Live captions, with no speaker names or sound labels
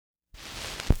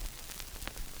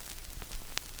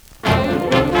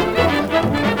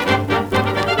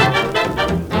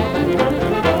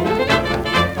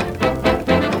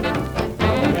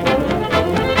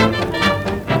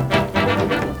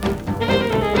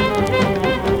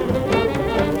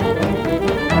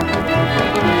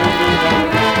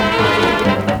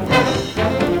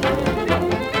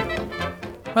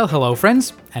Well, hello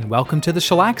friends, and welcome to the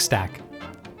Shellac Stack.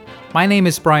 My name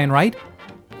is Brian Wright,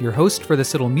 your host for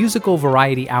this little musical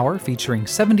variety hour featuring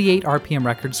 78 RPM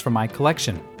records from my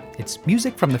collection. It's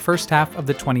music from the first half of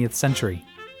the 20th century.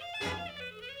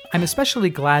 I'm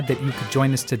especially glad that you could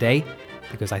join us today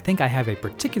because I think I have a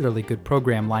particularly good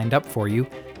program lined up for you.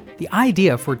 The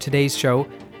idea for today's show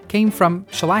came from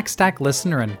Shellac Stack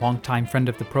listener and longtime friend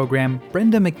of the program,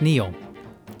 Brenda McNeil.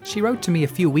 She wrote to me a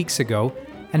few weeks ago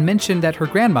and mentioned that her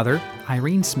grandmother,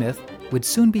 Irene Smith, would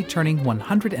soon be turning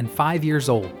 105 years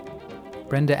old.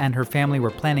 Brenda and her family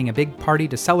were planning a big party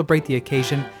to celebrate the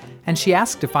occasion, and she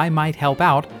asked if I might help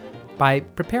out by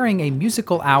preparing a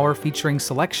musical hour featuring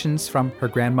selections from her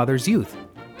grandmother's youth.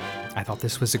 I thought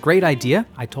this was a great idea.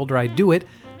 I told her I'd do it,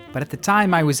 but at the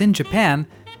time I was in Japan,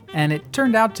 and it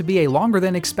turned out to be a longer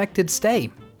than expected stay.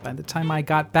 By the time I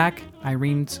got back,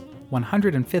 Irene's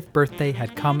 105th birthday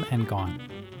had come and gone.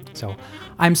 So,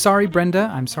 I'm sorry,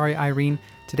 Brenda. I'm sorry, Irene.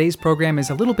 Today's program is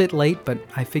a little bit late, but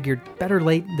I figured better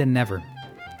late than never.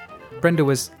 Brenda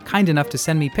was kind enough to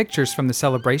send me pictures from the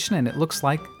celebration, and it looks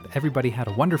like everybody had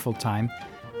a wonderful time,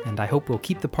 and I hope we'll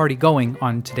keep the party going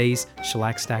on today's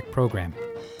Shellac Stack program.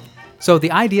 So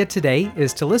the idea today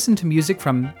is to listen to music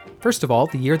from, first of all,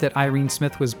 the year that Irene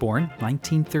Smith was born,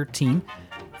 1913,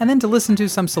 and then to listen to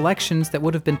some selections that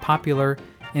would have been popular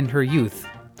in her youth,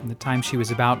 from the time she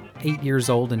was about 8 years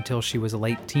old until she was a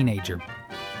late teenager.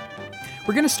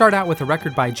 We're going to start out with a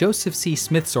record by Joseph C.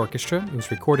 Smith's orchestra. It was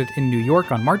recorded in New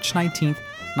York on March 19th,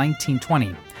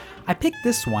 1920. I picked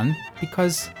this one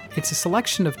because it's a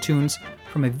selection of tunes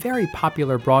from a very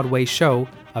popular Broadway show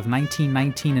of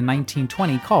 1919 and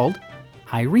 1920 called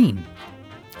Irene.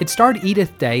 It starred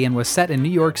Edith Day and was set in New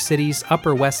York City's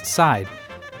Upper West Side.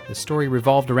 The story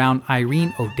revolved around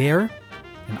Irene O'Dare,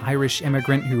 an Irish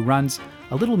immigrant who runs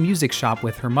a little music shop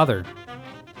with her mother.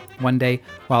 One day,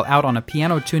 while out on a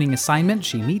piano tuning assignment,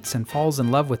 she meets and falls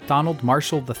in love with Donald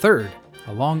Marshall III,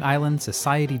 a Long Island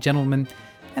society gentleman,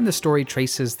 and the story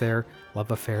traces their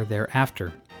love affair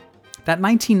thereafter. That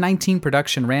 1919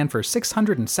 production ran for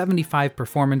 675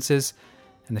 performances,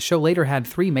 and the show later had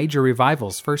 3 major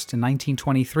revivals, first in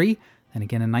 1923, then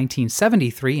again in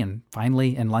 1973, and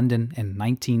finally in London in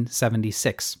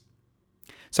 1976.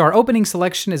 So our opening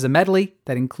selection is a medley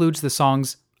that includes the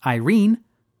songs Irene,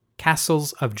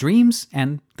 Castles of Dreams,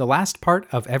 and the last part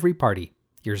of Every Party.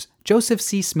 Here's Joseph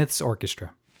C. Smith's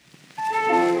orchestra.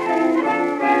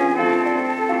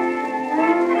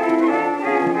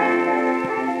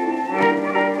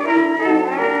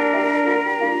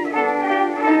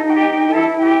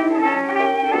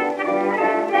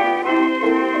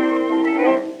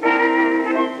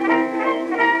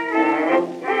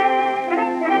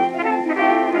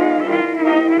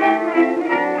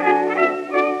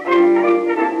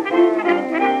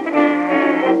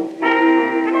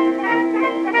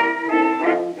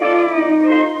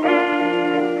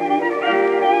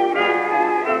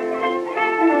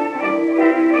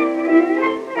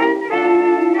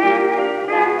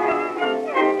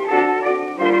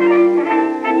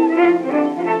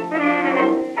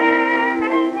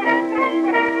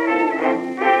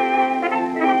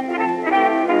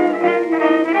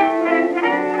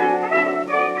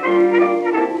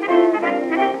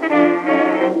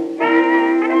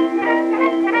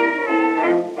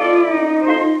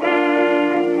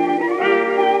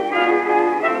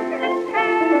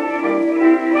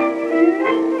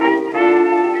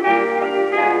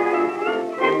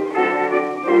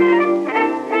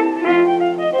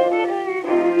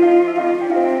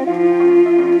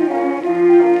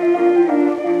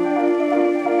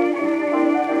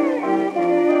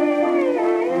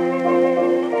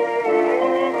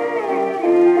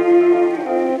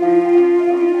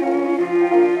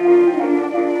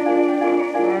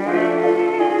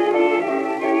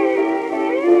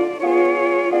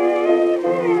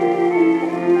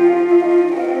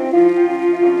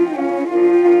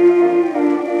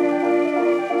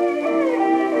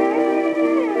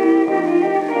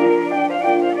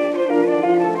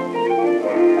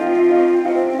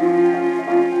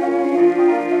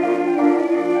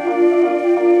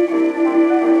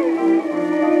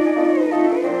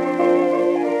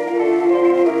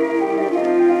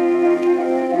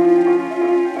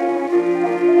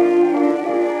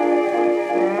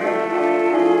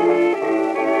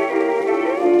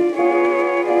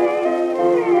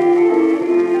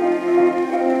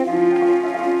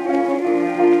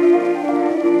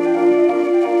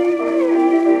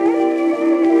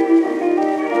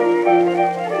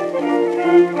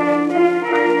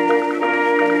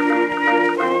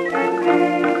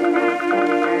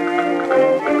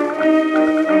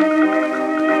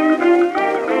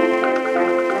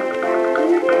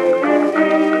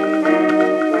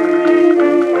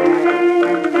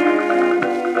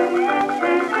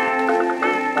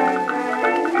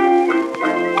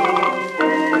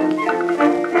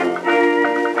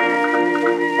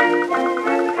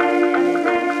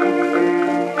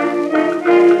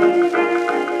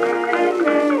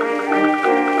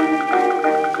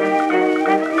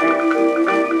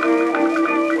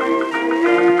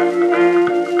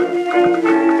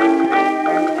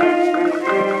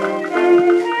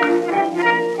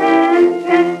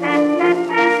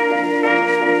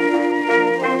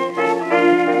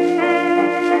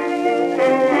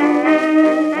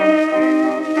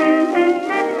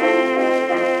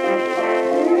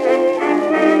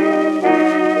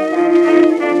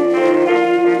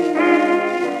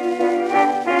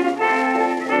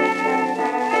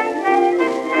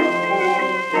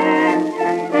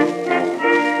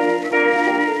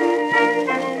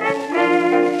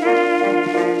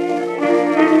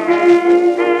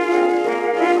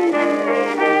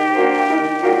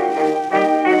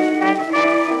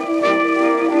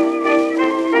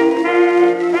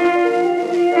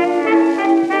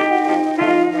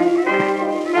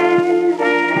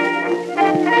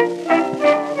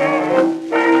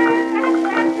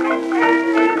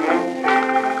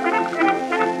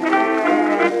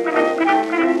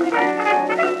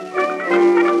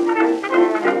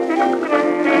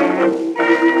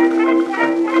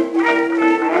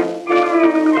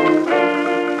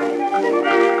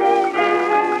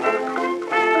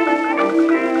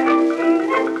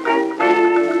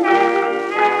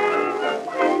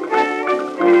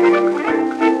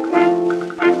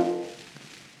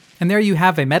 there you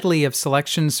have a medley of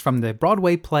selections from the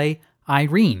Broadway play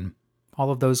Irene,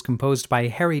 all of those composed by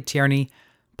Harry Tierney,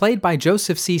 played by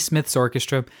Joseph C. Smith's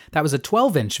orchestra. That was a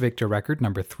 12-inch Victor record,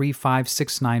 number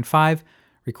 35695,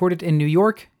 recorded in New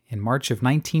York in March of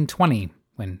 1920,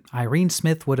 when Irene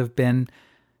Smith would have been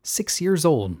 6 years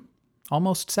old,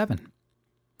 almost 7.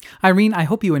 Irene, I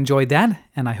hope you enjoyed that,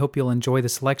 and I hope you'll enjoy the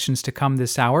selections to come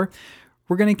this hour.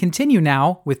 We're going to continue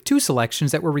now with 2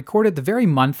 selections that were recorded the very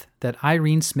month that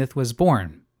Irene Smith was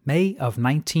born, May of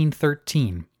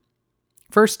 1913.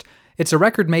 First, it's a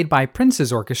record made by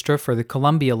Prince's Orchestra for the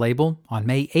Columbia label on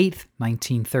May 8,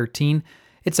 1913.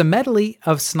 It's a medley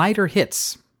of Snyder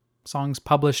hits, songs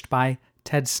published by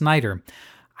Ted Snyder.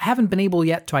 I haven't been able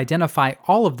yet to identify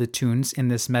all of the tunes in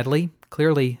this medley.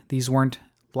 Clearly, these weren't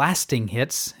lasting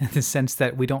hits in the sense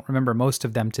that we don't remember most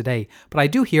of them today. But I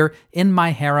do hear In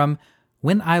My Harem,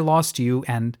 When I Lost You,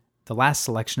 and the last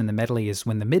selection in the medley is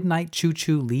When the Midnight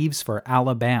Choo-Choo Leaves for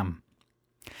Alabama.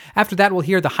 After that, we'll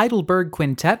hear the Heidelberg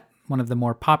Quintet, one of the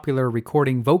more popular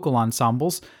recording vocal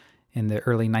ensembles in the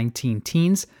early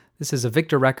 19-teens. This is a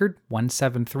Victor record,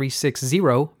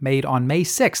 17360, made on May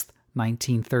 6th,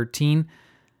 1913.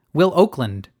 Will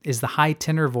Oakland is the high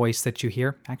tenor voice that you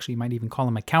hear. Actually, you might even call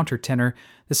him a countertenor.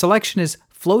 The selection is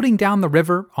Floating Down the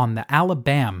River on the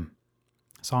Alabama,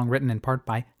 a song written in part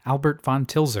by Albert von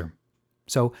Tilzer.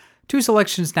 So, 2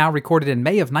 selections now recorded in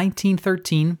May of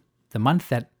 1913, the month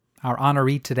that our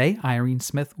honoree today, Irene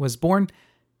Smith, was born.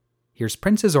 Here's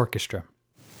Prince's Orchestra.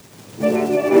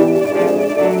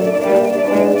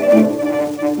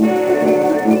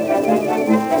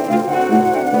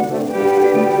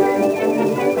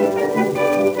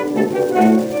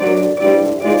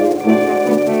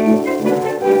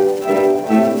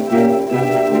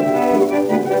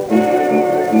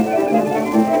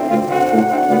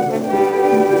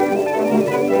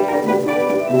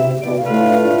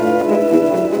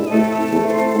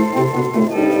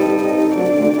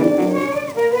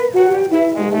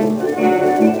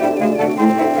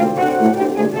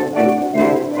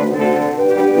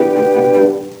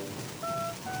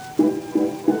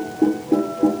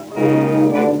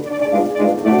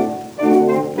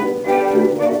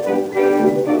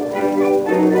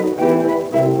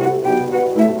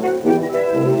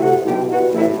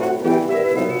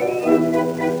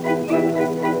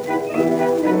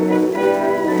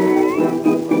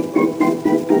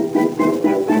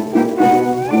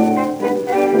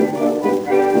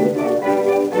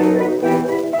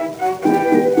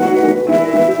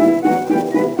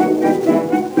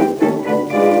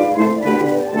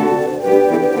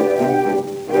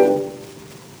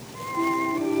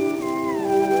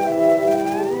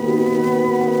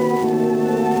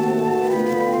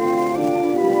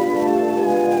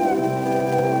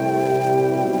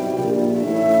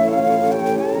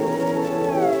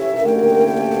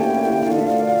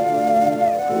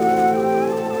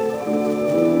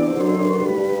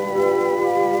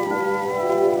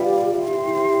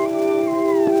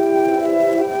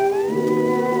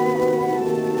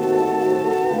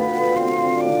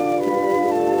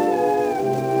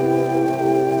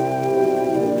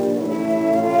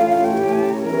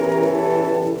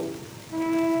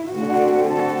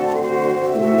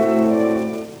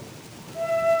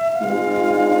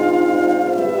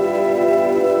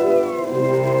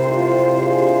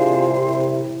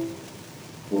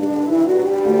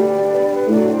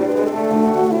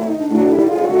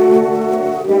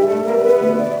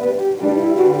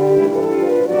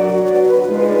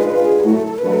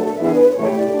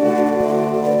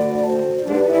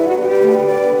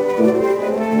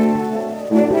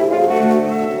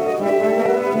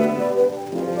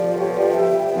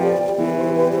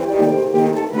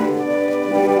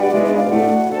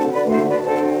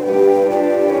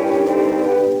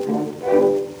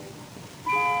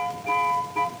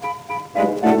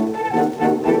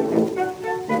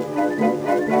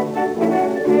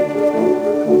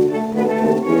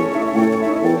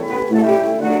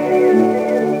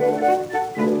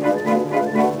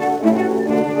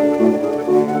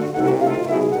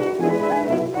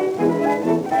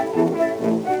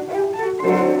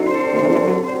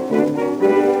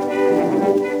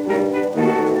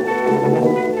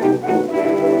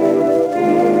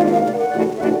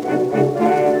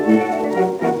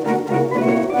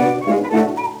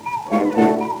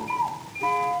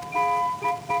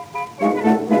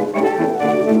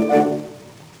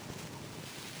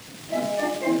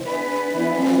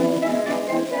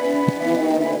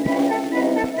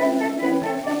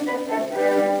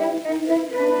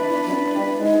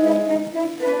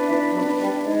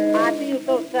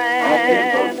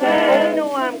 sad.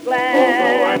 No, I'm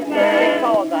glad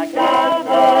because I got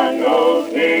the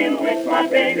road in which my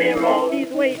baby rode.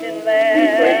 He's waiting there.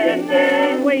 He's waiting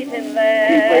there. He's waiting there.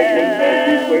 He's waiting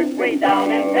there. Way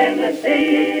down in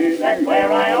Tennessee. That's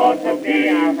where I ought to be.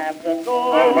 I'll have to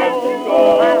go. I'll have to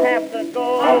go. I'll have to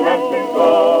go. I'll have to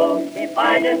go. If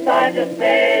I decide to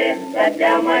stay, that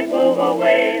gal might move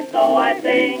away. So I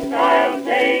think I'll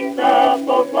take the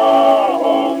boat for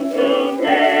home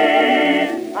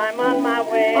today. I'm on my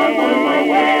way. I'm on my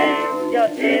way.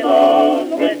 Just hear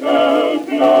those whistles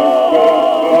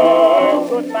blow.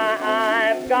 Goodbye,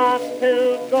 I've got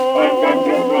to go. I've got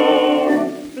to go.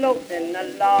 Floating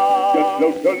along,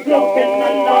 floating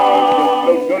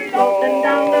along, floating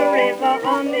down the river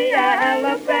on the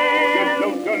Alabama,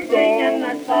 singing a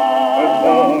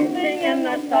song, singing a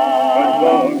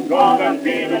song. Cause I'm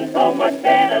feeling so much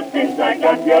better since I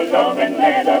got your loving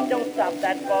letter. Don't stop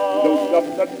that boat,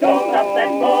 don't stop that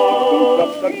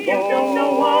boat. You don't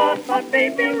know what my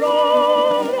baby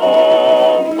wrote.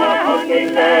 Oh, my honey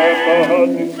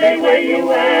lamb, stay where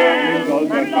you are.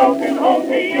 I'm floating home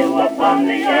to you upon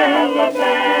the Alabama.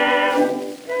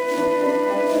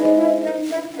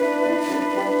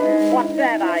 What's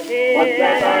that I hear? What's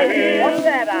that I hear? What's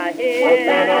that I hear? What's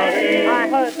that I hear? I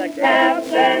heard the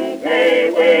captain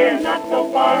say we're not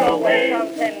so far away from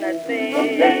Tennessee. From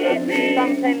Tennessee.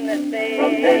 From Tennessee.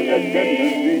 From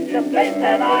Tennessee. The place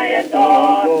that I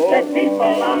adore. There's people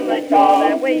on the shore.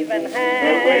 They're waving hands.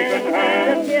 They're waving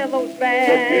hands. Just hear those bands.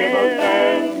 Just hear those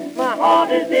bands. My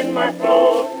heart is in my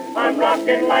throat. I'm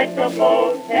rocking like a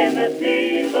boat.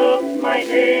 Tennessee looks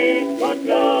mighty good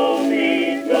to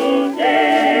me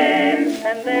today.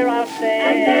 And there I'll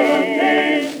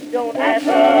stay. Don't ask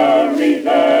the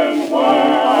reason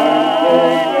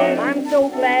why. I'm so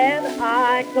glad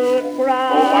I could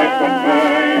cry. Oh, I could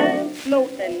cry.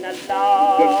 Floating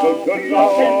along, floating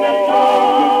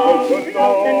along,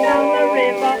 floating down the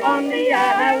river on the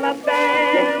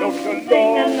Alabama,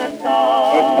 singing a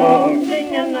song,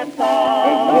 singing a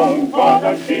song. Cause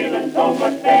I'm feeling so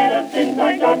much better since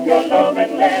I got your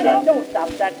loving letter. Don't stop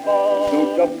that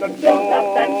boat, don't stop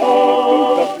that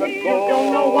boat. You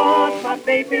don't know what my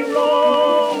baby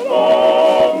wrote.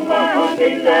 Oh, my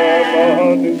honey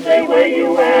lamb, stay where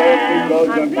you are.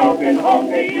 I'm floating home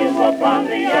to you upon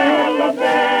the Alabama.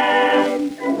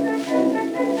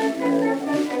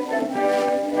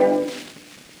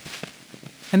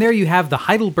 And there you have the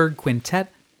Heidelberg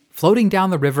Quintet floating down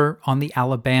the river on the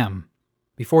Alabama.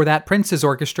 Before that, Prince's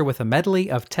orchestra with a medley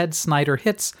of Ted Snyder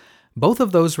hits, both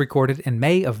of those recorded in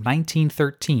May of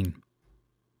 1913.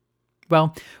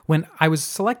 Well, when I was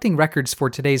selecting records for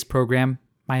today's program,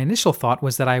 my initial thought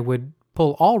was that I would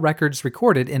pull all records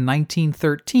recorded in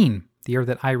 1913, the year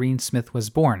that Irene Smith was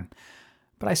born.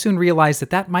 But I soon realized that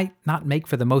that might not make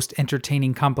for the most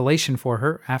entertaining compilation for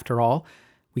her, after all.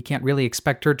 We can't really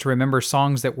expect her to remember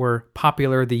songs that were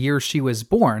popular the year she was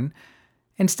born.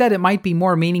 Instead, it might be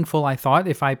more meaningful, I thought,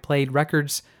 if I played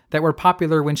records that were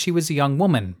popular when she was a young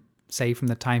woman, say from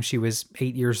the time she was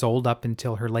 8 years old up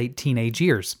until her late teenage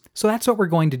years. So that's what we're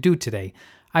going to do today.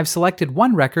 I've selected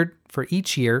one record for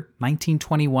each year,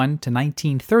 1921 to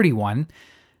 1931.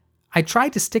 I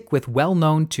tried to stick with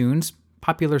well-known tunes,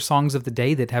 popular songs of the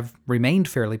day that have remained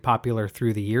fairly popular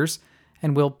through the years,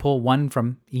 and we'll pull one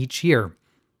from each year.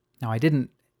 Now, I didn't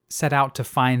set out to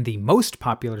find the most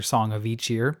popular song of each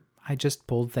year. I just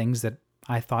pulled things that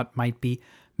I thought might be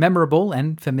memorable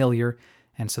and familiar,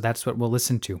 and so that's what we'll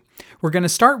listen to. We're going to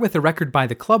start with a record by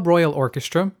the Club Royal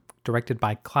Orchestra, directed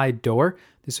by Clyde Doer.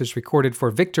 This was recorded for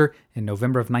Victor in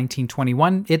November of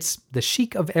 1921. It's The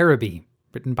Sheik of Araby,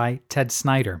 written by Ted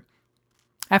Snyder.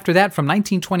 After that, from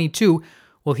 1922,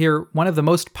 we'll hear one of the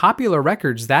most popular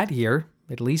records that year,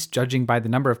 at least judging by the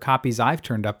number of copies I've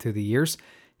turned up through the years.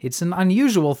 It's an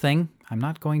unusual thing. I'm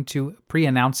not going to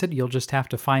pre-announce it. You'll just have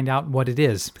to find out what it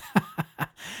is.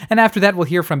 And after that, we'll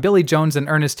hear from Billy Jones and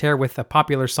Ernest Hare with a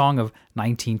popular song of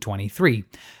 1923.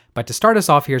 But to start us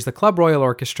off, here's the Club Royal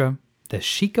Orchestra, The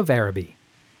Sheik of Araby.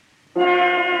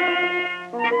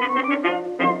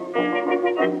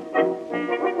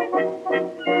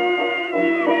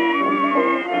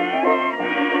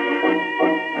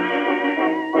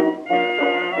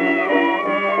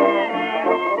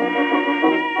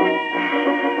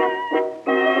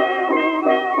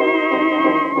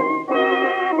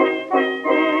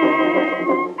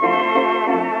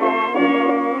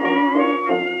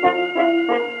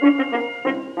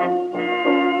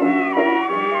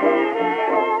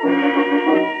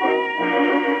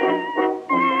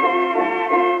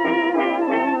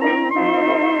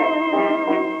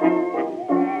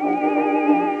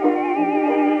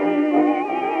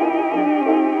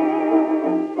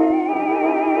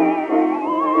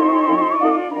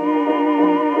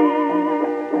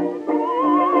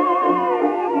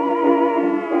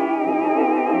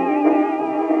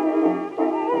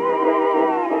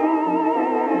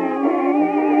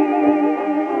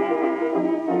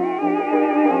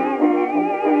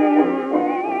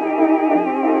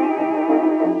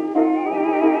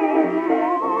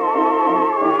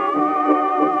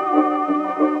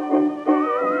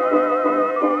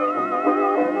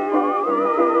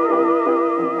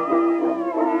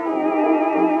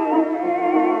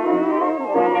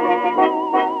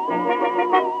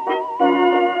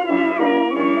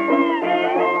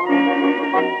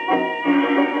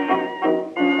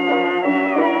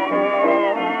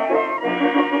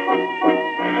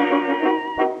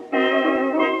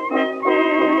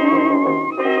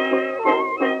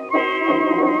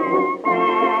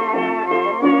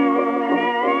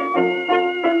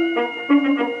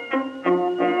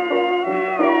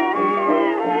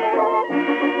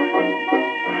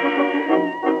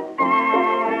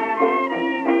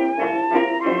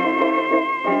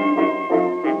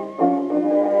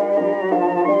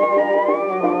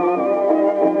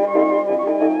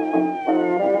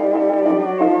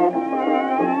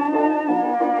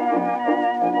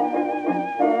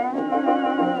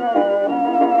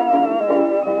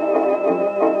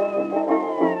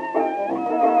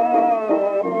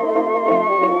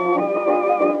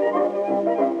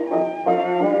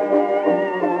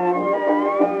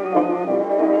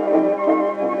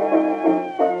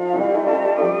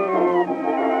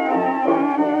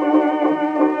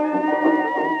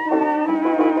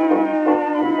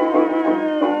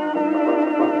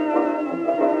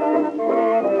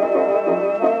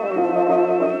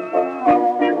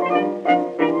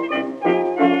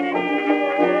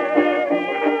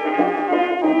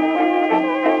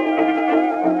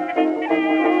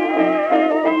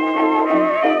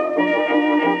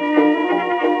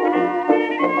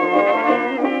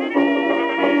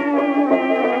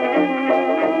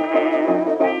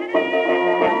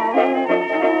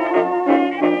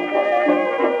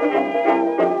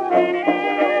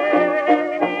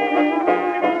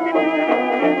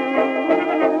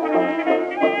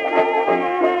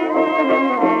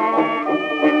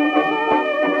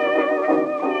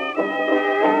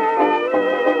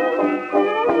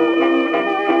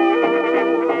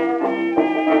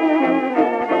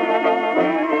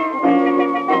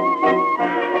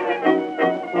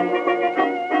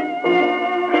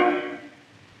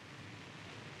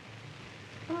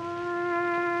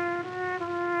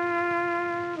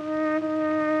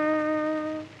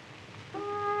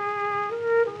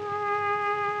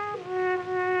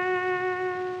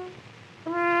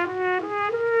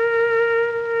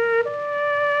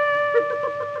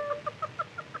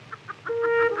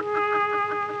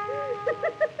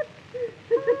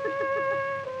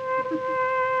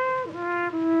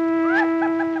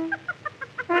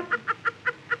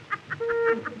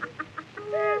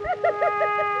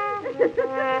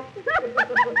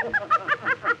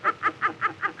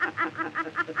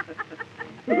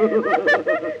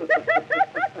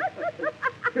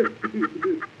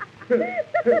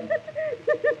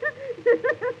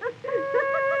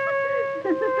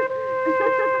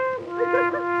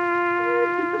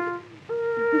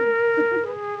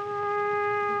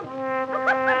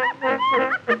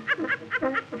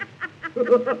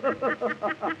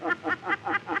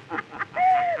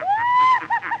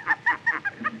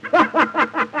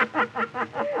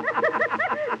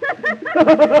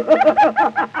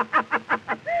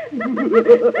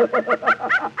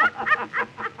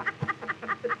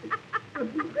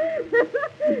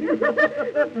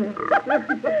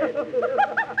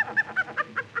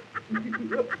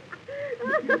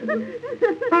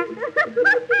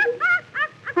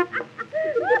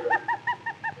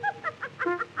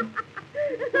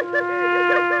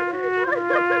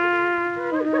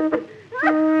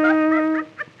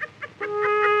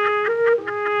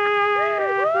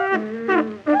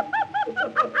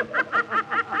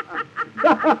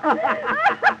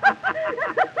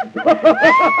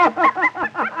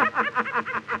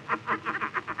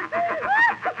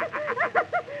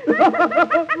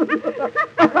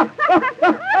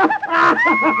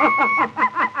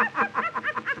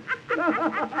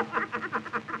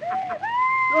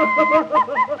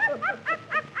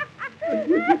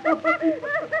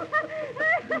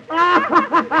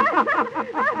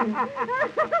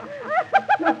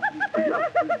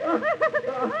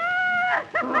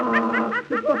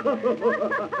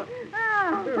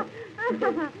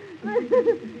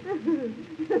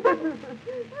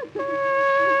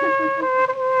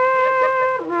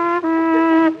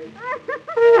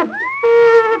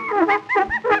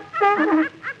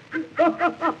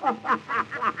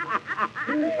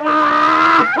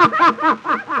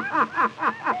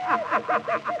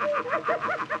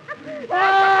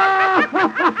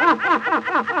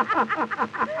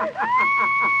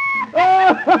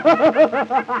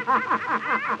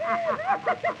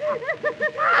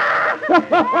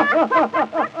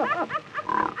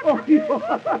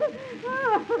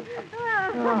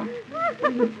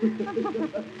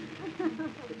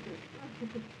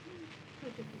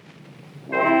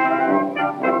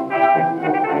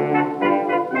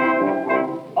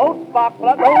 Oat, spark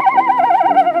plug, oat.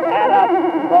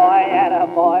 Atta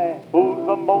boy. Who's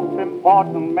the most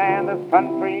important man this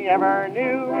country ever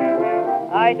knew?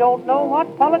 I don't know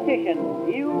what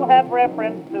politician you have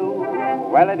reference to.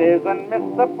 Well, it isn't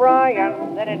Mr.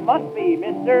 Bryan, then it must be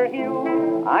Mr.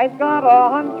 Hugh. I've got a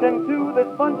hunch into this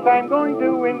bunch I'm going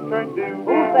to introduce.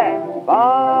 Who's that?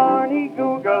 Barney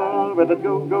Google with a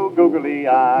googly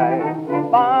eye.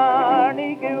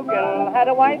 Barney Google had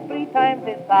a wife 3 times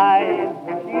his size.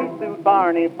 She sued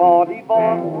Barney for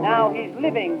divorce. Now he's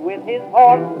living with his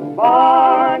horse.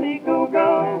 Barney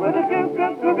Google with a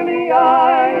googly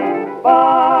eye.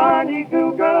 Barney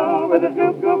Google with a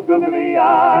googly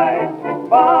eye.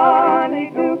 Barney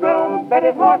Google bet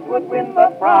his horse would win the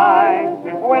prize.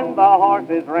 When the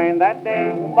horses ran that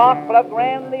day, Sparkplug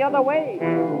ran the other way.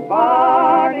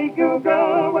 Barney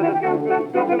Google with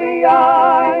his googly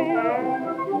eye.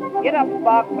 Get up,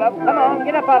 Sparkplug. Come on,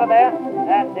 get up out of there.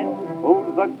 That's it.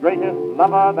 Who's the greatest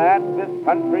lover that this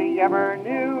country ever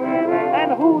knew?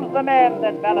 And who's the man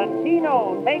that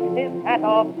Valentino takes his hat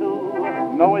off to?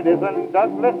 No, it isn't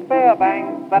Douglas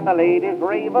Fairbanks that the ladies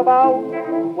rave about.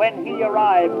 When he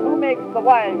arrives, who makes the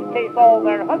wives chase all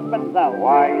their husbands out?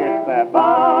 Why, it's that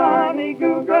Barney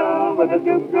Google with his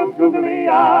googly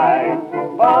eye.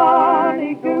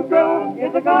 Barney Google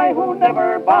is a guy who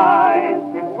never buys.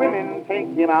 Women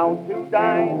take him out to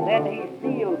dine, then he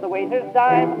steals the waiter's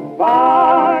dime.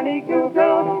 Barney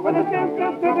Google with his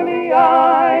googly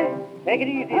eye. Take it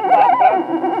easy,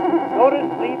 Sparkplug. Go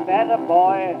to sleep as a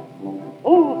boy.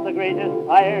 Who's the greatest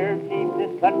fire chief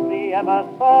this country ever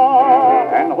saw?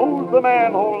 And who's the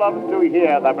man who loves to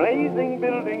hear the blazing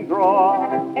buildings roar?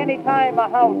 Anytime a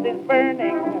house is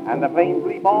burning and the flames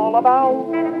leap all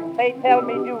about, they tell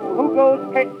me who goes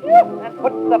kerchief and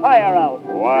puts the fire out.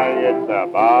 Why, it's the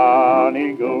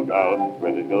Barney Google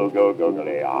with his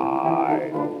googly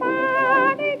eye.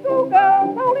 Barney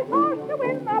Google told his horse to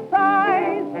win the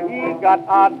prize. He got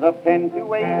odds of 10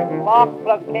 to 8.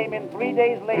 Sparkplug came in 3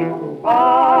 days late.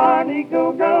 Barney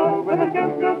Google with his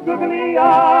googly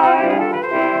eye.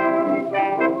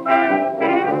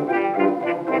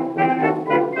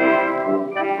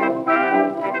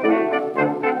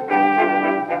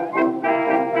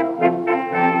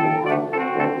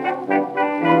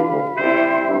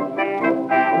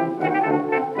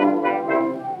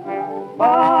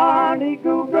 Barney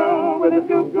Google with his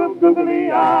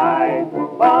googly eye.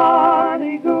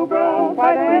 Barney Google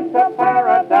tried to enter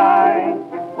paradise.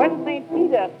 When St.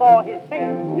 Peter saw saw his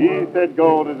face. He said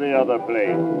go to the other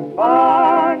place.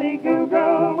 Barney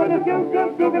Google with his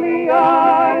googly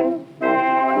eyes.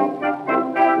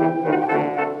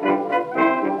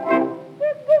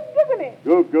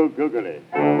 Googly.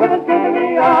 With his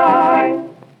googly eyes.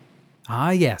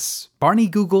 Ah, yes, Barney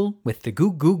Google with the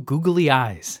googly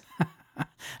eyes.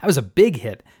 That was a big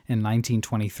hit in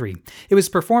 1923. It was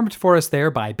performed for us there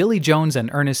by Billy Jones and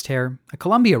Ernest Hare, a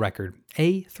Columbia record,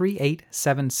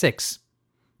 A3876.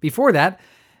 Before that,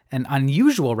 an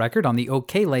unusual record on the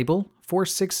OK label,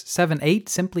 4678,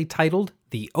 simply titled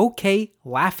The OK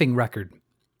Laughing Record.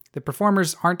 The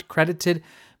performers aren't credited,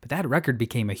 but that record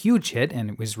became a huge hit, and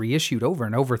it was reissued over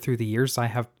and over through the years. I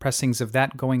have pressings of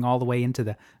that going all the way into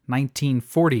the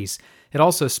 1940s. It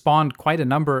also spawned quite a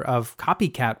number of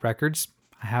copycat records.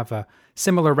 I have a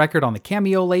similar record on the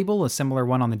Cameo label, a similar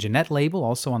one on the Jeanette label,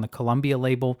 also on the Columbia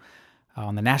label,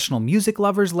 on the National Music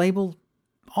Lovers label.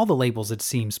 All the labels, it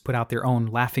seems, put out their own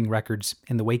laughing records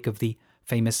in the wake of the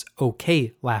famous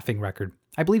OK laughing record.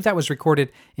 I believe that was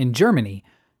recorded in Germany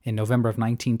in November of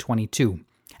 1922.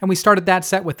 And we started that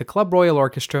set with the Club Royal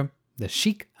Orchestra, The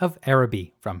Sheik of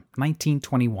Araby from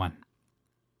 1921.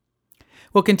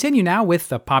 We'll continue now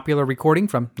with a popular recording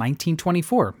from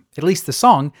 1924. At least the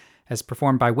song, as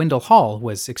performed by Wendell Hall,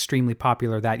 was extremely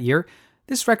popular that year.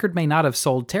 This record may not have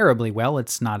sold terribly well.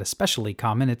 It's not especially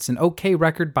common. It's an OK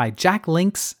record by Jack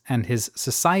Lynx and his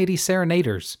Society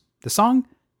Serenaders. The song,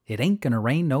 It Ain't Gonna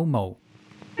Rain No Mo'.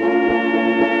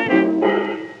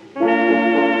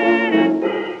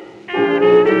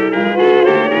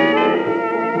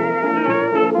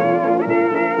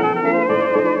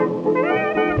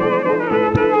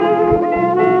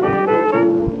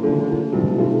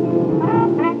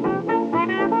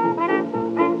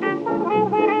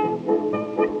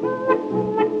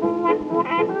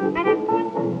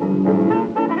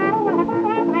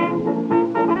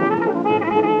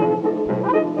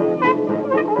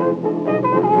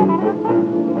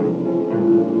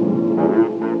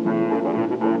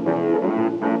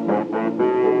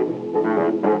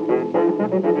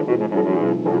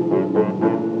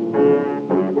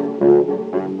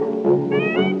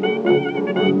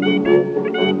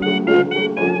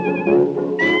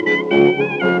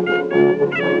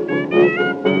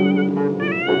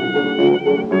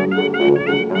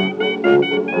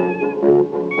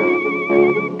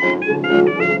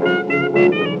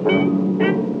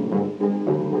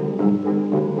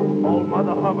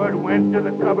 Went to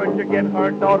the cupboard to get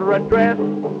her daughter a dress.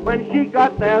 When she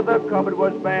got there, the cupboard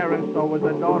was bare, and so was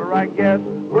the daughter, I guess.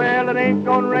 Well, it ain't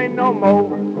gonna rain no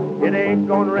more. It ain't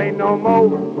gonna rain no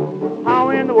more. How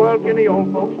in the world can the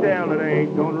old folks tell it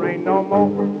ain't gonna rain no more?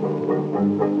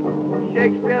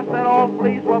 Shakespeare said all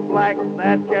fleas were black.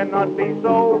 That cannot be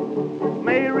so.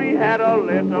 Mary had a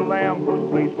little lamb whose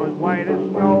fleece was white as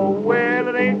snow. Well,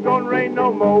 it ain't gonna rain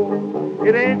no more.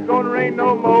 It ain't gonna rain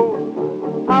no more.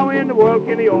 How in the world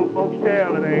can the old folks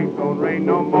tell it ain't gonna rain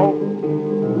no more?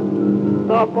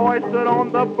 The boy stood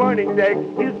on the burning deck.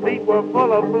 His feet were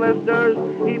full of blisters.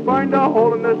 He burned a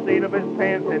hole in the seat of his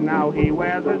pants, and now he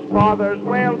wears his father's.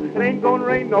 Well, it ain't gonna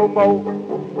rain no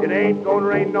more. It ain't gonna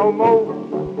rain no more.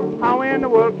 How in the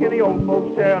world can the old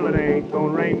folks tell it ain't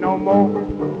gonna rain no more?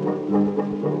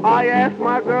 I asked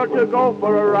my girl to go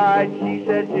for a ride. She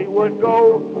said she would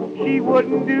go. She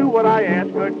wouldn't do what I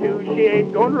asked her to. She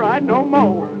ain't gonna ride no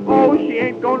more. Oh, she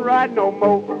ain't gonna ride no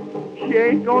more. She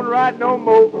ain't gonna ride no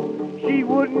more. She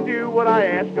wouldn't do what I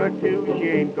asked her to. She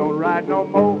ain't gonna ride no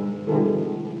more.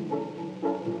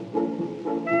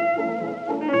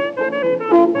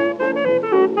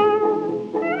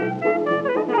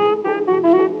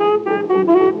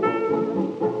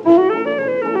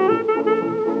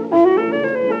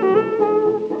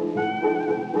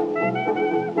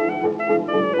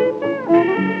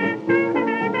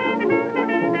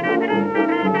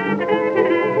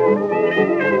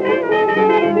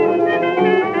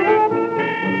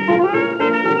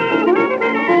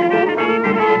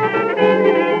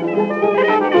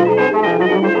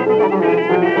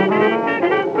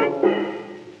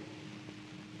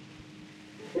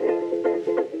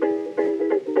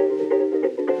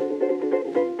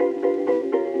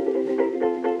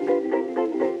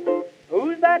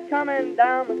 Coming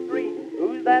down the street?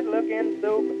 Who's that looking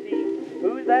so petite?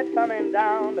 Who's that coming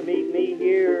down to meet me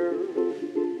here?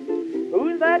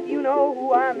 Who's that? You know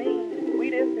who I mean,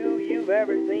 sweetest who you've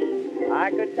ever seen.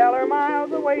 I could tell her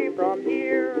miles away from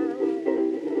here.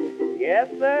 Yes,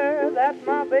 sir, that's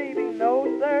my baby. No,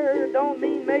 sir, don't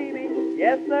mean maybe.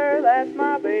 Yes, sir, that's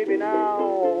my baby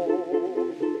now.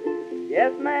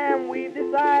 Yes, ma'am, we've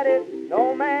decided.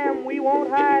 No, ma'am, we won't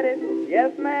hide it.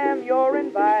 Yes, ma'am, you're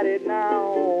invited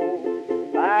now.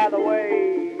 By the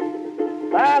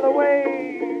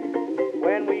way,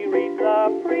 when we reach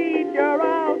the preacher,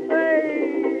 I'll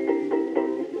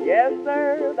say, yes,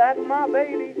 sir, that's my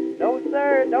baby. No,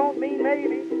 sir, don't mean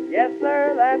maybe. Yes,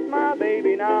 sir, that's my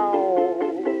baby now.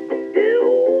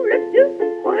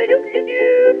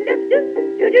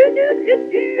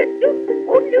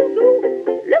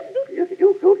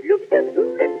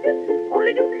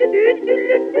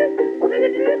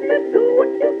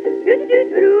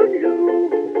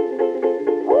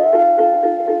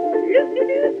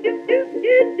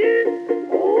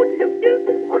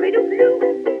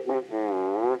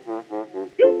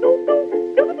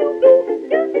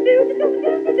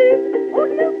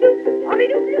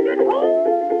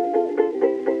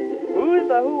 Who's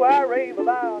the who I rave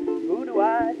about? Who do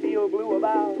I feel blue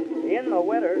about? In the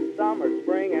winter, summer,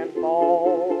 spring, and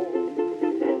fall.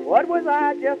 What was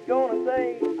I just gonna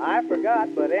say? I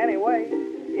forgot, but anyway,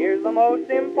 here's the most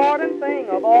important thing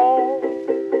of all.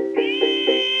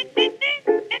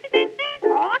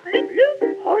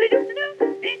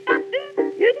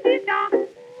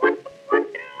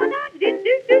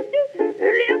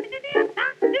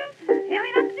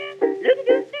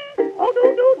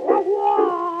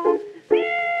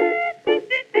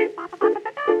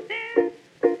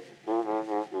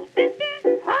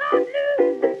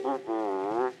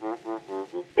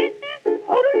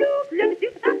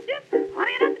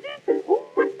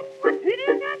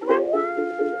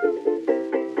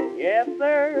 Yes,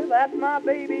 sir, that's my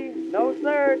baby. No,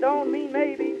 sir, don't mean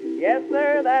maybe. Yes,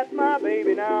 sir, that's my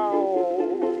baby now.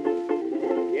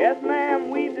 Yes, ma'am,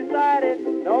 we've decided.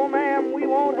 No, ma'am, we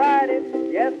won't hide it.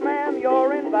 Yes, ma'am,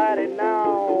 you're invited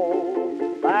now.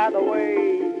 By the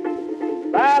way,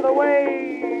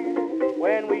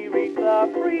 when we reach the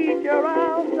preacher,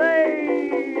 I'll say,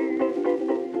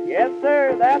 yes,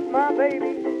 sir, that's my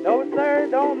baby. No, sir,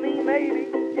 don't mean maybe.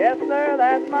 Yes, sir,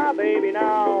 that's my baby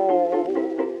now.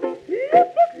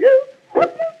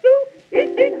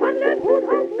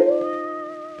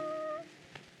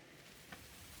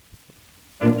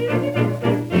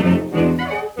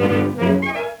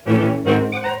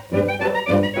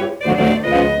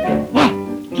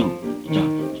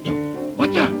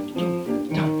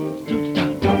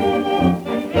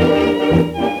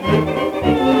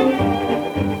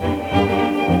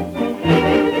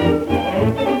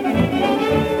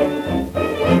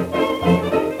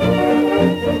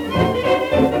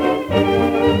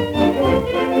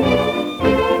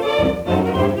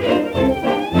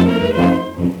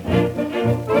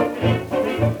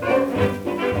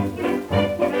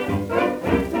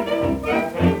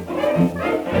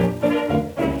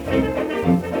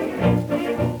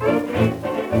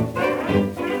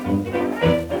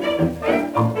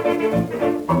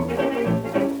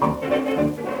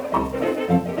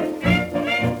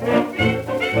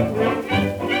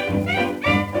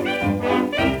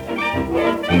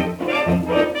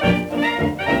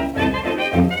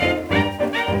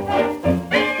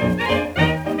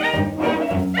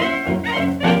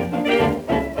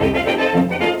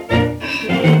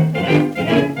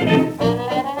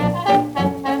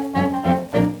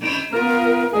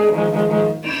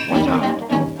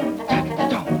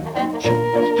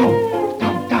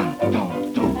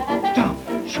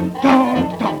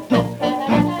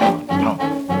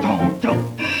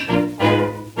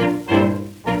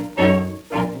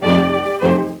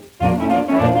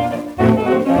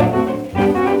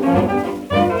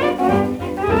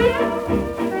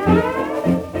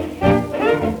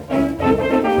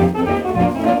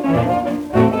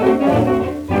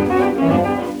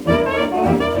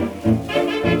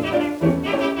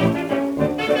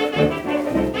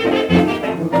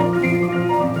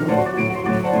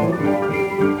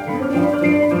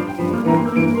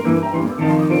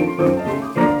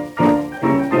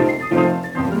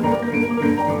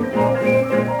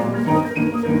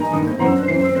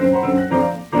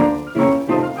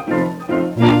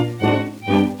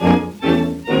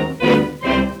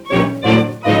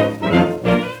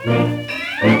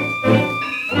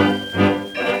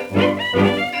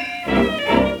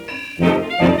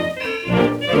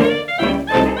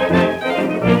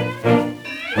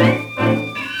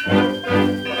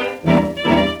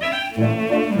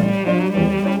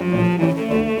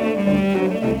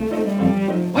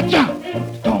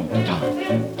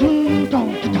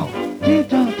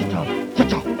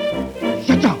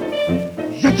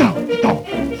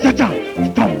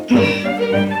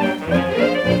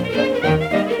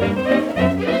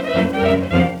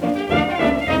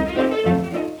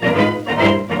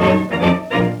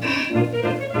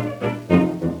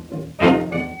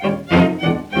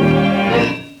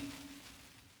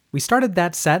 We started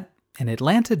that set in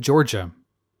Atlanta, Georgia,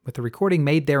 with a recording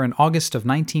made there in August of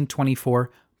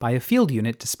 1924 by a field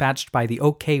unit dispatched by the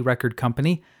OK Record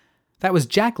Company. That was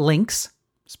Jack Links,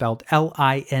 spelled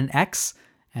Linx,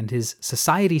 and his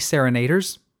Society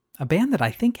Serenaders, a band that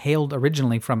I think hailed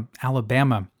originally from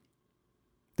Alabama.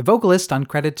 The vocalist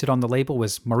uncredited on the label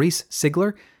was Maurice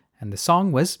Sigler, and the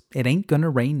song was It Ain't Gonna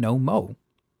Rain No Mo.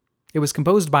 It was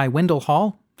composed by Wendell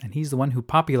Hall, and he's the one who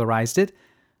popularized it.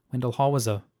 Wendell Hall was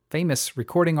a famous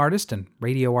recording artist and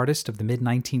radio artist of the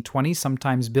mid-1920s,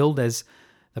 sometimes billed as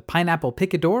the Pineapple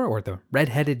Picador or the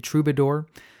Red-Headed Troubadour.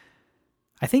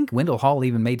 I think Wendell Hall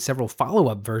even made several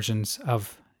follow-up versions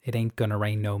of It Ain't Gonna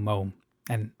Rain No Mo,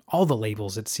 and all the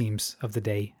labels, it seems, of the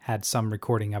day had some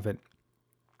recording of it.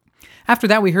 After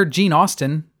that, we heard Gene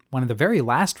Austin, one of the very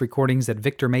last recordings that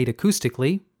Victor made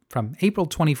acoustically. From April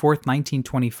 24th,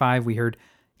 1925, we heard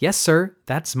Yes Sir,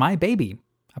 That's My Baby,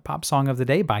 a pop song of the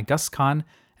day by Gus Kahn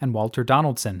and Walter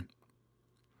Donaldson.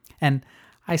 And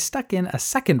I stuck in a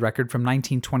second record from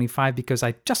 1925 because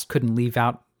I just couldn't leave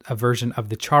out a version of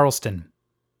the Charleston.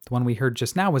 The one we heard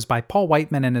just now was by Paul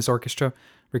Whiteman and his orchestra,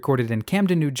 recorded in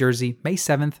Camden, New Jersey, May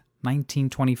 7th,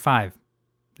 1925.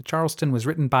 The Charleston was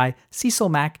written by Cecil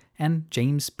Mack and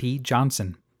James P.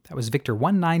 Johnson. That was Victor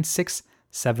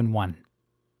 19671.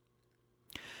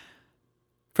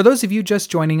 For those of you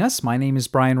just joining us, my name is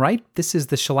Brian Wright. This is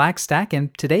the Shellac Stack,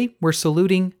 and today we're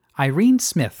saluting Irene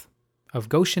Smith of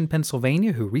Goshen,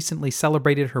 Pennsylvania, who recently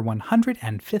celebrated her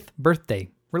 105th birthday.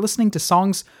 We're listening to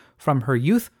songs from her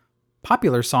youth,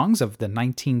 popular songs of the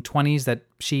 1920s that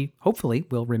she hopefully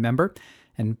will remember,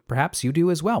 and perhaps you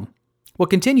do as well. We'll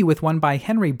continue with one by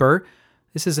Henry Burr.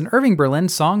 This is an Irving Berlin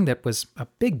song that was a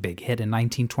big hit in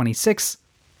 1926,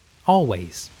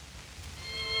 Always.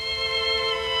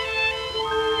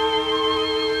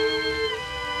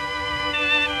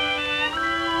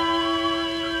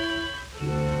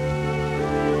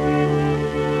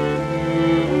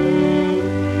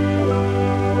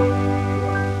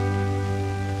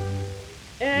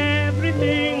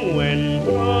 Everything went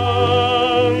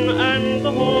wrong, and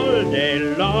the whole day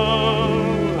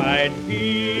long I'd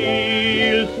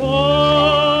feel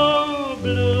so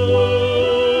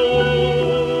blue.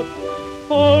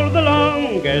 For the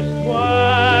longest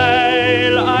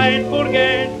while I'd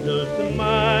forget to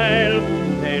smile,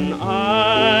 then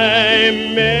I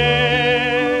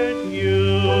met you.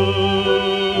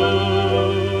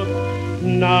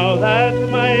 Now that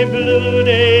my blue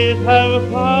days have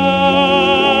passed,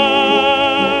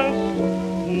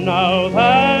 now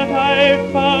that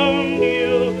I've found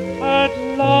you at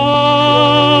last,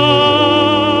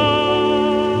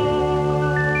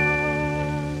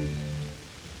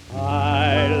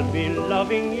 I'll be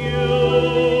loving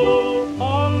you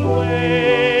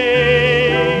always,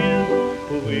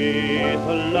 with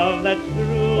a love that's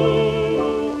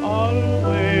true always.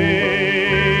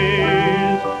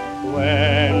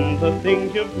 When the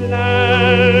things you've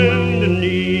planned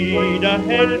need a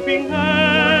helping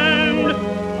hand,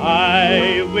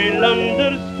 I will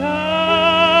understand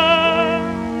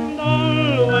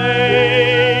always,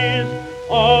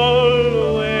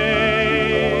 always.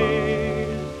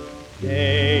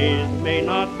 Days may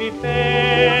not be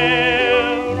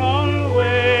fair always,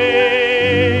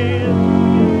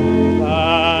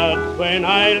 that's when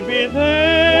I'll be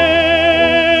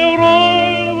there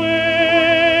always,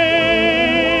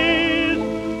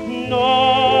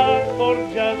 not for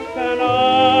just an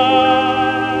hour,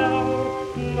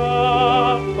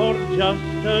 not for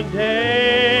just a day,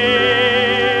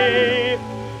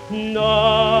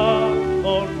 not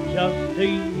for just a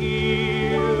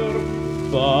year,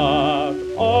 but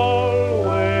always.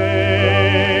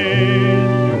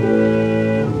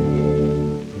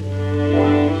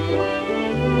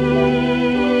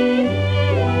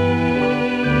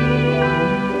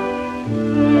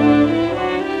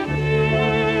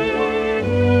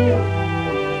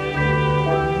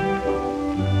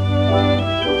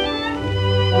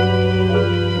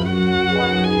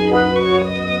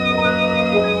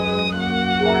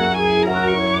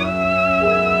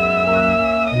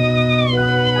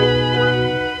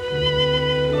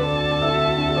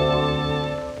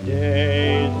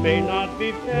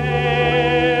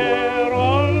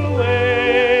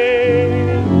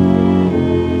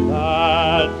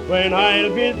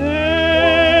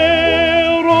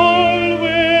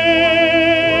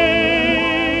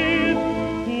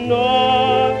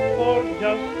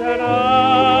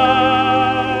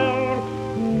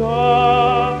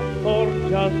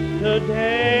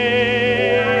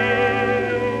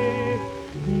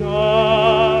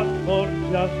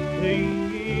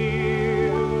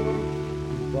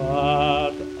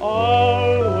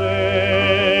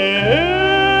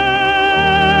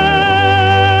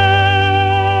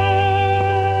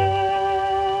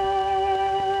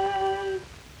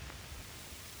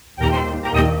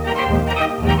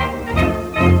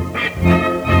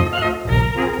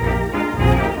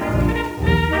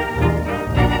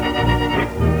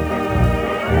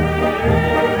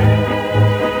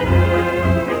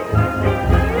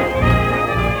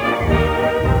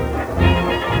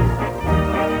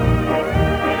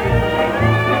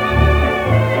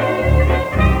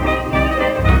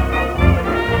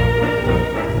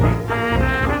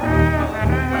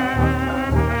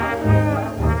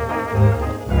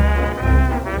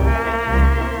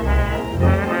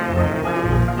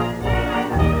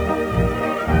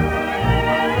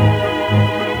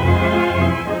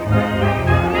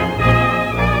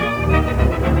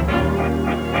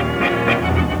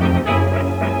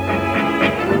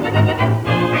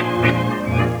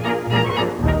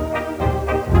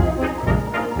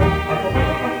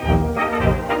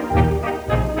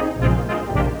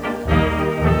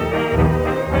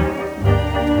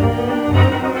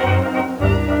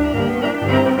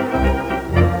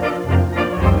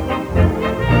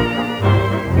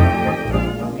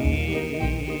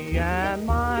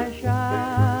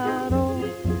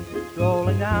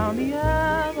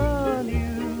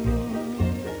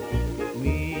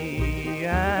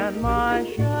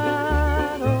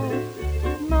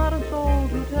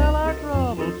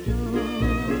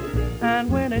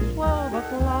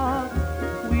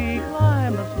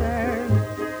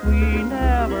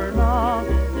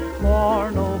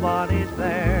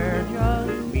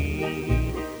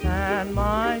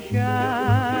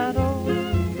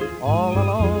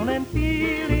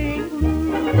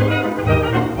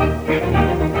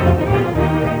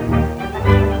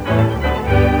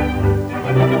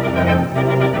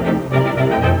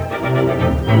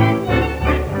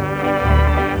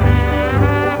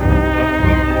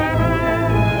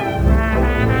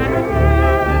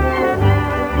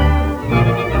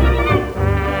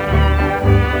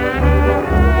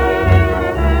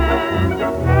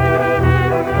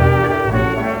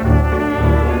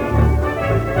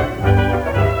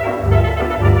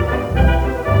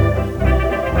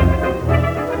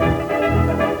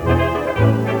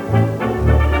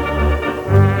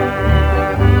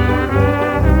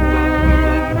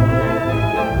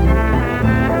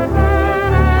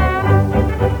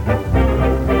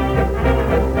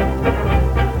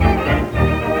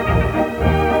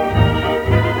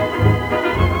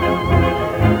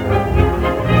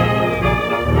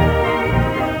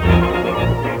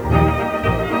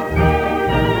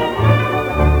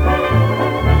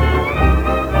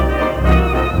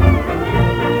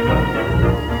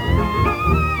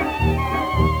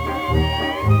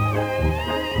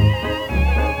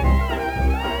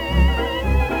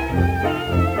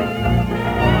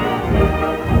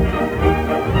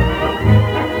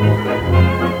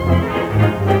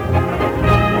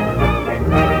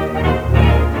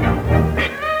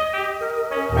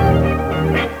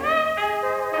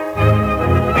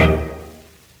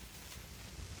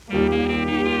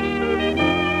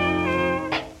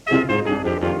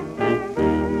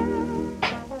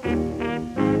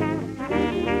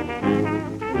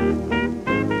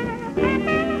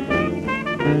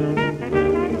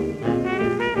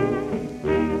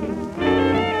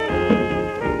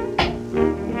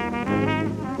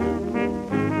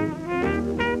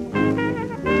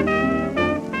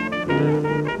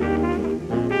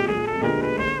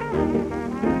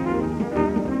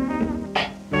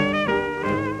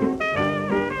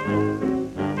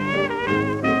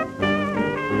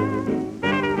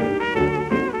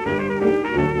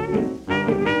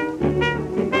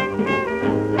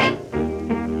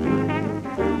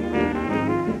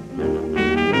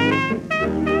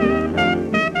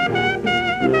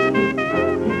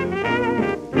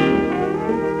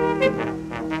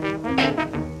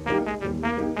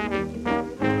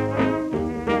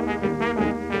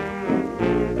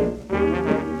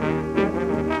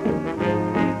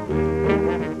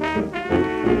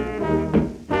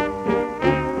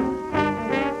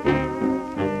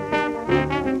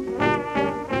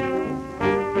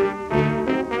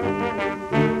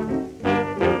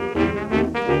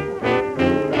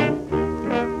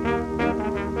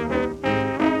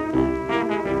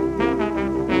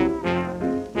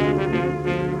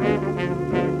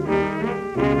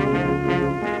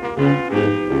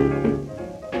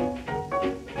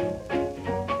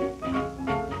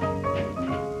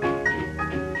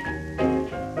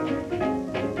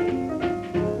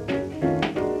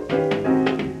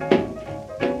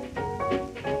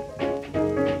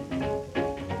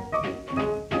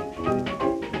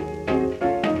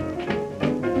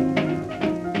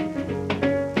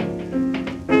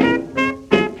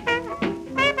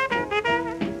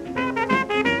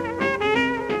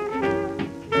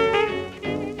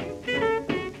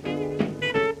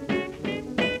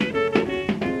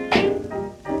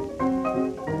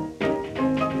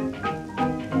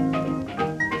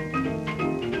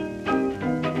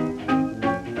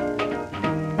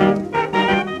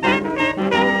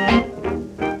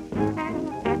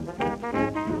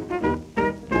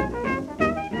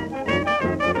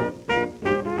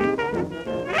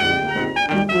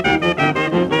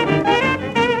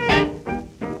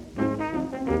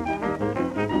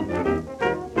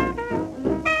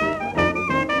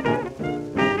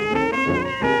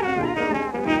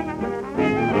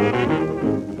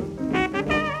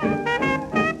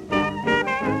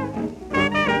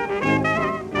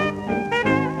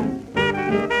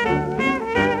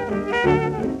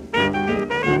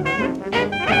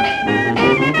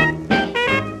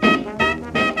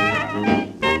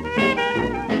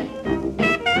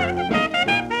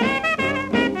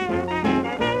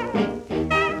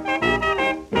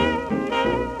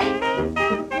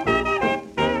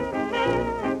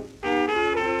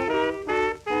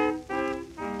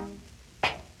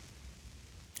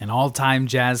 An all-time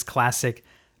jazz classic,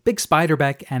 Big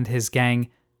Spiderbeck and his gang,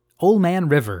 Old Man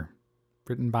River,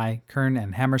 written by Kern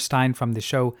and Hammerstein from the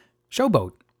show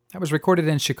Showboat. That was recorded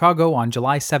in Chicago on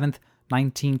July 7th,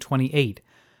 1928.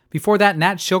 Before that,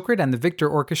 Nat Shilkret and the Victor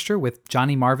Orchestra with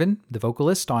Johnny Marvin, the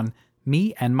vocalist, on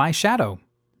Me and My Shadow,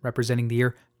 representing the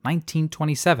year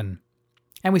 1927.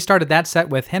 And we started that set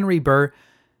with Henry Burr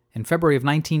in February of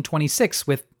 1926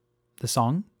 with the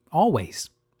song Always.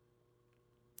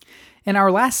 In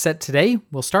our last set today,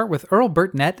 we'll start with Earl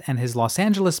Burtnett and his Los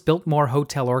Angeles Biltmore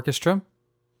Hotel Orchestra.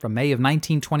 From May of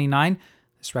 1929,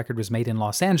 this record was made in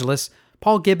Los Angeles.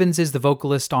 Paul Gibbons is the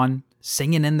vocalist on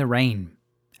Singin' in the Rain.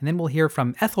 And then we'll hear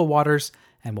from Ethel Waters,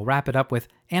 and we'll wrap it up with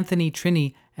Anthony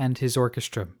Trini and his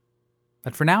orchestra.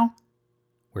 But for now,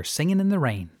 we're Singin' in the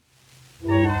Rain.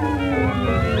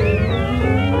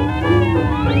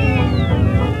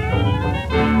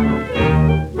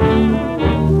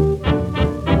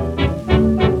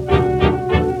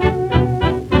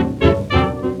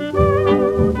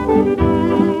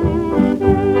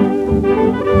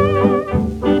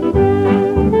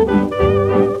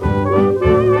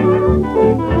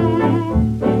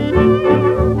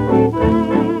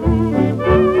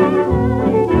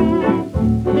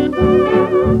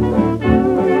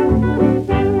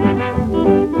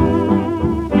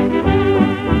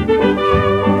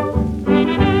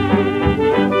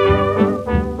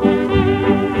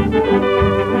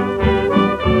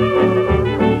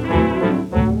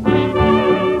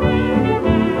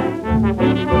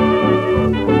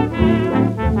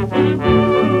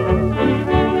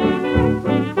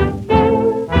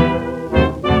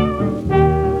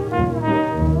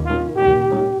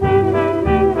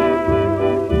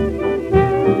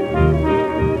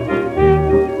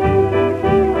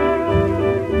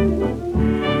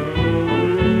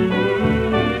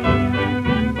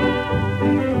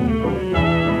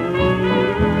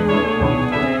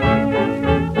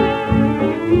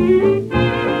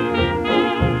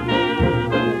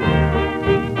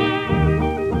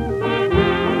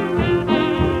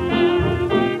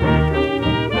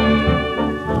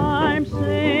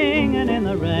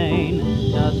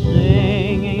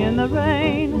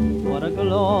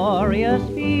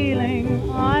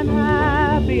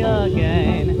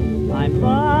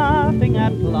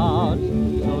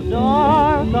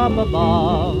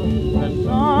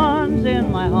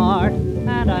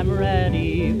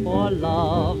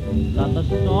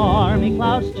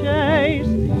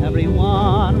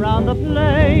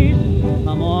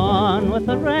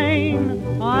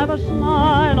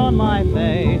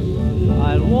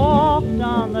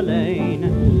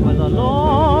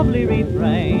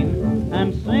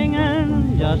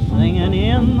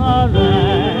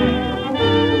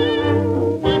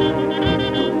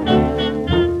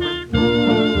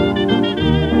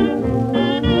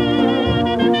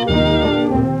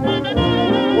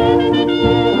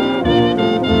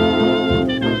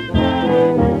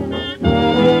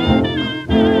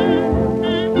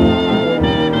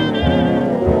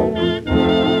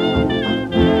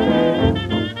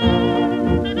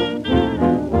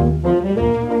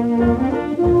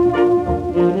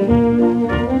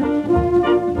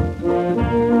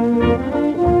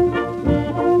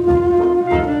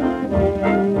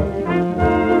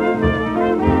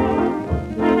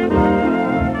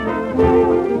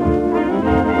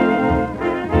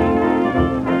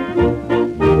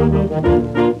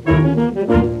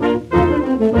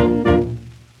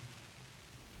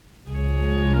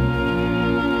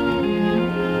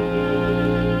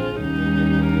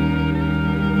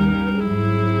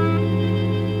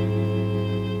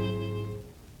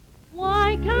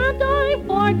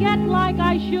 forget like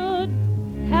I should.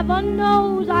 Heaven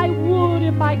knows I would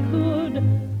if I could,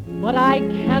 but I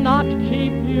cannot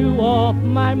keep you off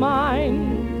my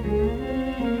mind.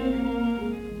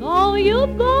 Though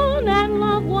you've gone and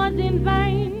love was in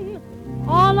vain,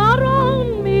 all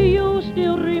around me you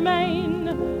still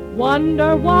remain.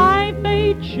 Wonder why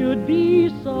fate should be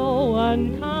so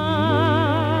unkind.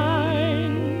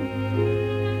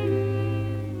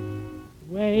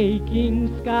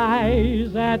 Waking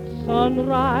skies at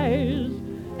sunrise,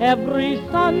 every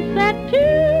sunset too,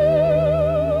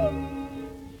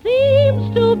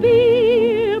 seems to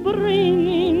be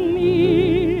bringing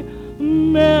me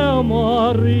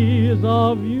memories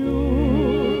of you.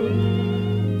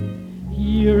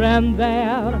 Here and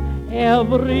there,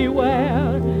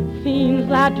 everywhere, scenes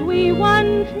that we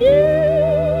once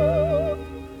knew,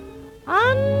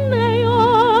 and they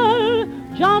all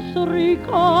just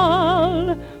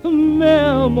recall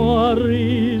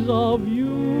memories of you.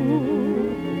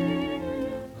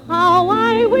 How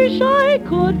I wish I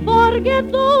could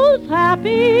forget those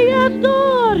happiest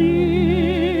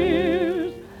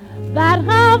years that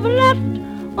have left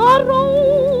a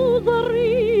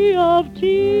rosary of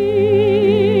tears.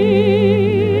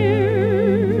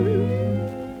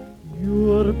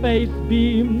 Your face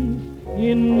beams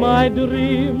in my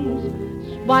dreams,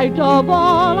 spite of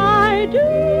all I do.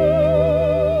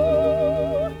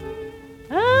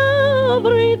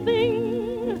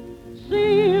 Everything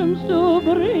seems to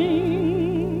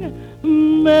bring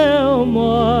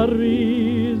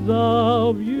memories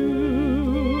of you.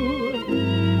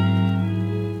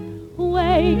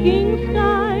 Waking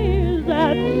skies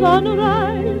at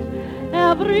sunrise,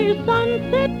 every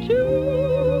sunset too,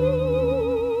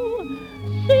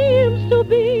 seems to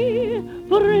be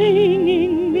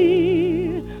bringing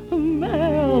me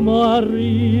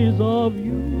memories of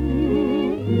you.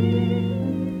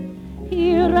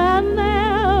 Here and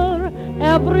there,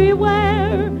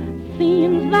 everywhere,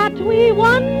 scenes that we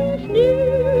once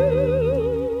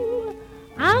knew,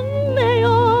 and they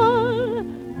all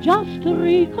just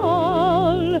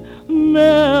recall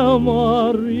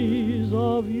memories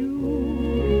of you.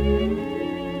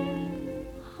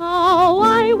 How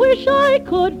I wish I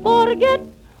could forget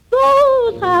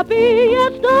those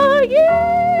happiest years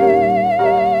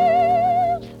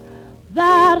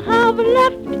that have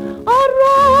left a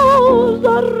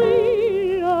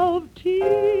rosary of tears.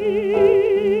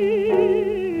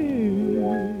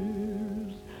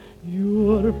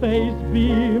 Your face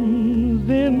beams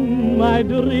in my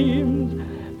dreams,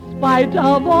 spite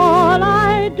of all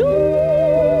I do.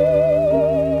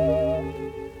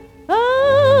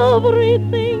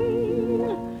 Everything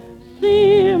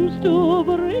seems to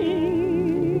bring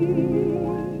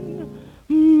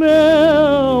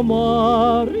memories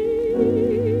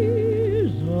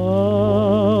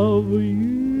of you.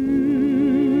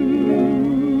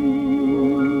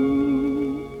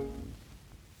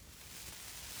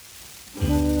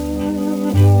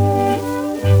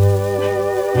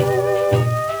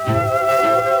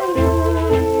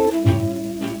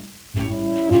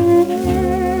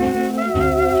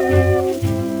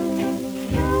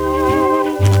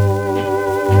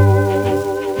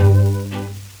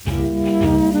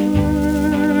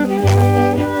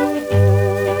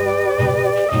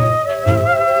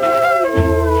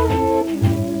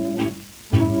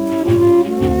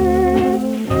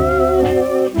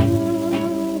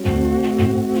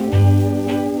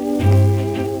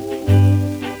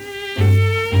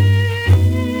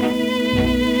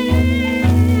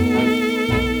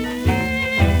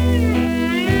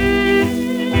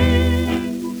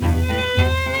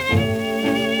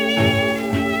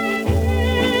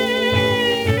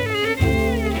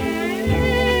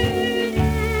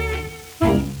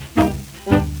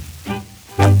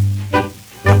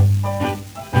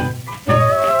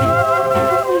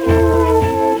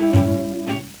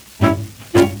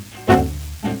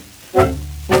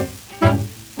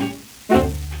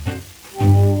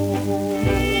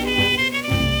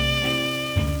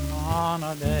 On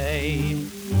a day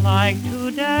like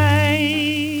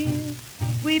today,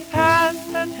 we pass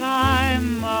the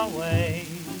time away,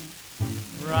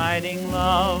 writing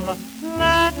love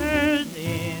letters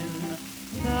in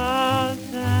the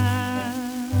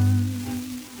sand.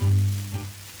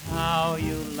 How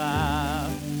you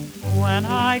laughed when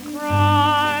I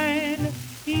cried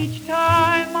each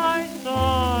time I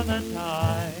saw the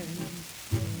tide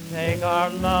take our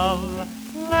love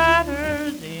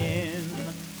letters in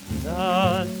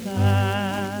the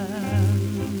sand.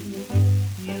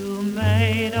 You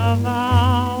made a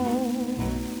vow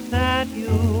that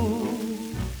you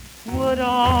would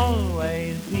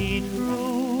always be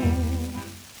true,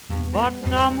 but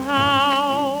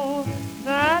somehow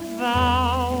that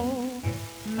thou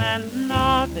meant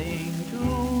nothing to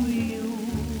you.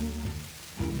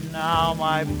 Now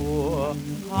my poor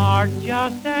heart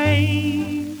just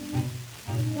aches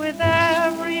with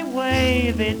every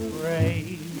wave it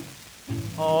breaks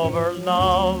over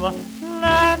love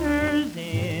letters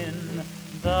in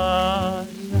the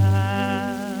sand.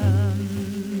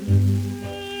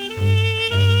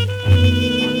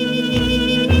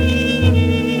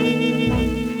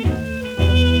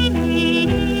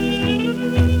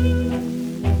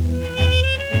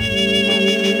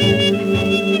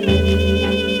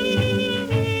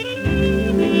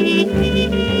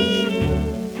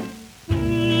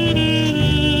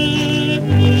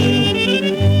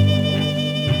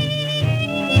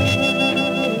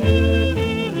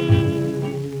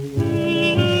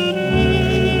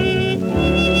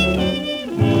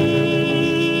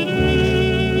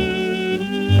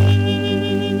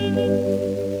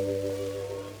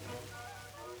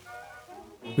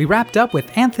 We wrapped up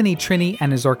with Anthony Trini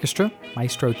and his orchestra,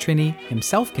 Maestro Trini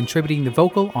himself contributing the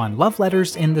vocal on Love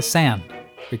Letters in the Sand,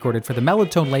 recorded for the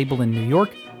Mellotone label in New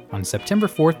York on September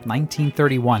 4th,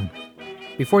 1931.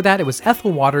 Before that, it was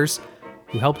Ethel Waters,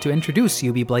 who helped to introduce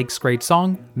Eubie Blake's great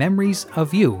song, Memories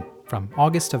of You, from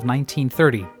August of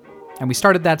 1930. And we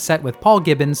started that set with Paul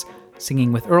Gibbons,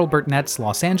 singing with Earl Burtnett's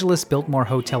Los Angeles Biltmore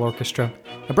Hotel Orchestra,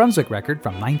 a Brunswick record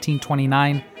from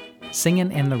 1929,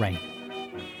 Singin' in the Rain.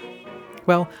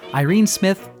 Well, Irene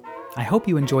Smith, I hope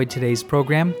you enjoyed today's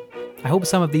program. I hope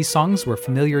some of these songs were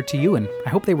familiar to you, and I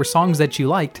hope they were songs that you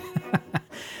liked.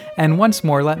 And once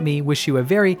more, let me wish you a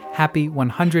very happy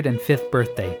 105th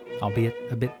birthday, albeit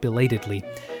a bit belatedly.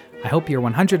 I hope your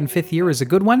 105th year is a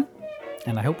good one,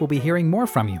 and I hope we'll be hearing more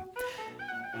from you.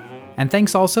 And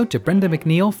thanks also to Brenda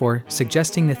McNeil for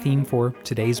suggesting the theme for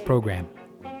today's program.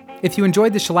 If you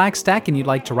enjoyed the Shellac Stack and you'd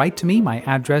like to write to me, my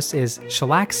address is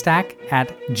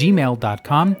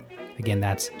shellacstack@gmail.com. Again,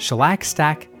 that's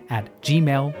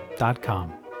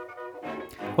shellacstack@gmail.com.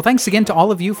 Well, thanks again to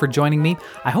all of you for joining me.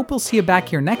 I hope we'll see you back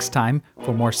here next time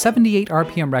for more 78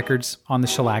 RPM records on the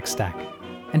Shellac Stack.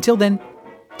 Until then,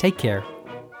 take care.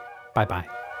 Bye-bye.